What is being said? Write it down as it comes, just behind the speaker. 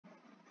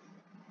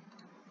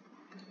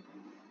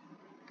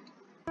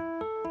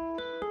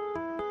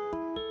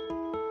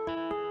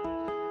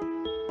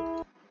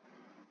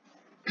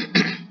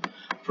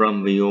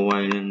From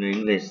VOA Learning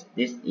English,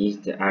 this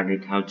is the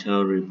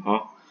agriculture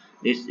report.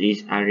 This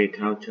is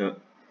agriculture.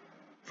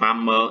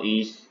 Farmer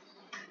is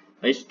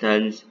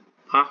eastern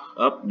part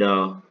of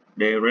the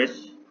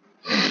DRC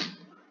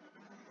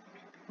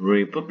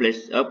Republic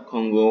of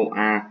Congo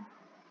are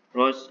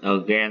roast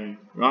again,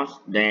 roast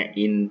there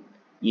in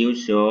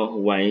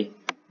usual way.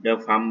 The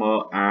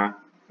farmers are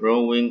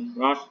growing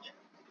roast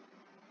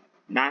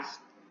that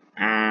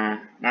are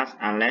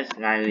less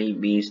likely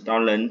be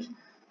stolen.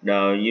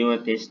 The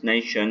United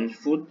Nations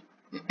Food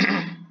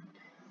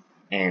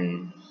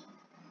and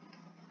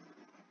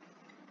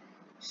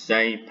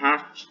say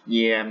past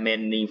year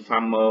many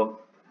farmers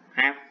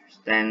have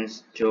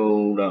stands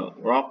to the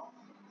rock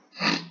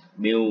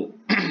bill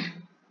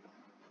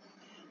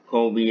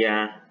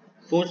Colombia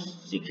Food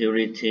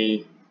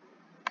Security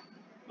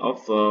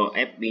offer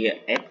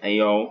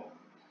FAO.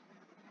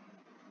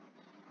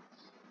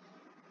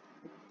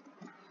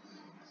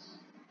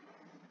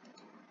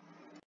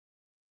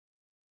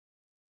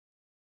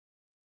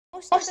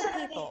 Most of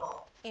the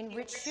people in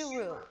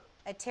Rutshuru,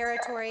 a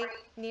territory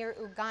near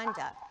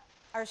Uganda,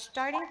 are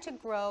starting to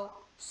grow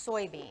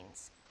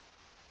soybeans.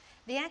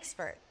 The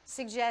expert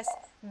suggests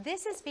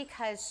this is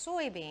because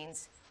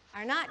soybeans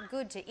are not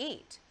good to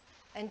eat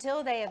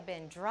until they have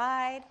been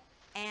dried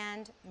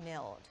and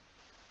milled.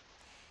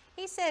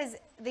 He says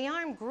the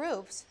armed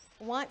groups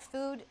want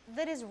food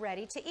that is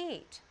ready to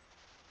eat.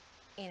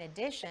 In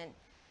addition,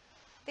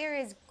 there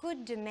is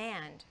good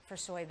demand for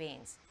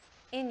soybeans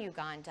in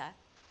Uganda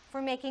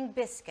for making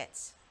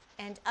biscuits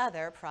and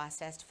other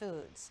processed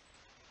foods.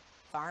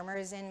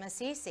 Farmers in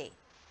Masisi,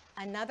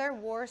 another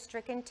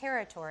war-stricken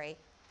territory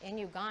in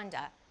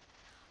Uganda,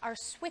 are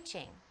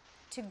switching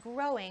to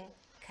growing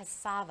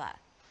cassava.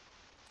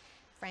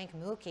 Frank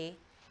Muki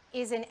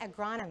is an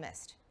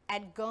agronomist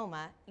at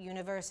Goma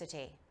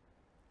University.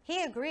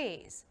 He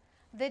agrees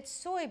that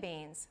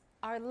soybeans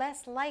are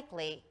less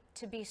likely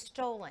to be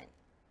stolen.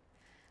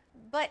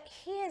 But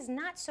he is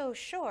not so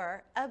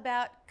sure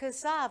about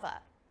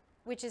cassava,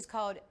 which is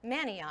called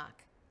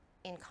manioc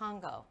in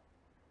Congo.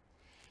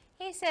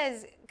 He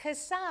says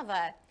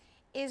cassava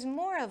is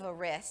more of a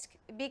risk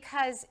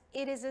because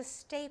it is a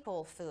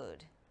staple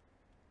food.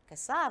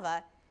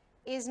 Cassava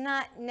is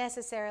not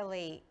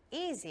necessarily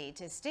easy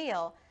to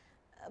steal,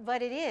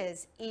 but it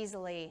is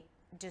easily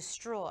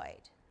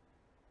destroyed.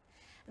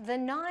 The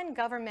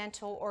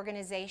non-governmental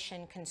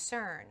organization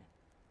Concern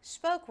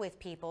spoke with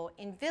people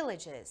in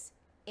villages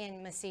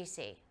in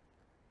Masisi.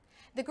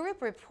 The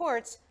group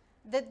reports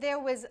that there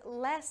was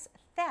less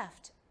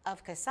theft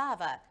of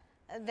cassava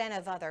than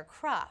of other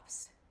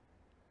crops.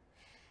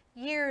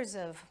 Years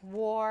of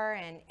war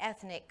and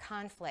ethnic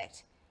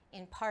conflict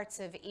in parts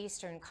of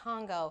eastern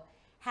Congo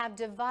have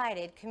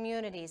divided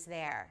communities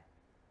there.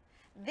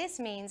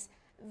 This means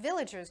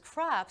villagers'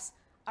 crops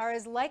are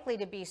as likely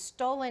to be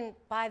stolen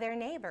by their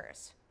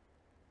neighbors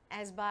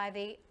as by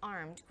the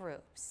armed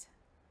groups.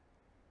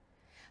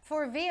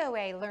 For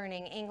VOA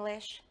Learning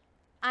English,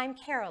 I'm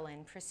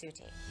Carolyn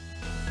Presutti.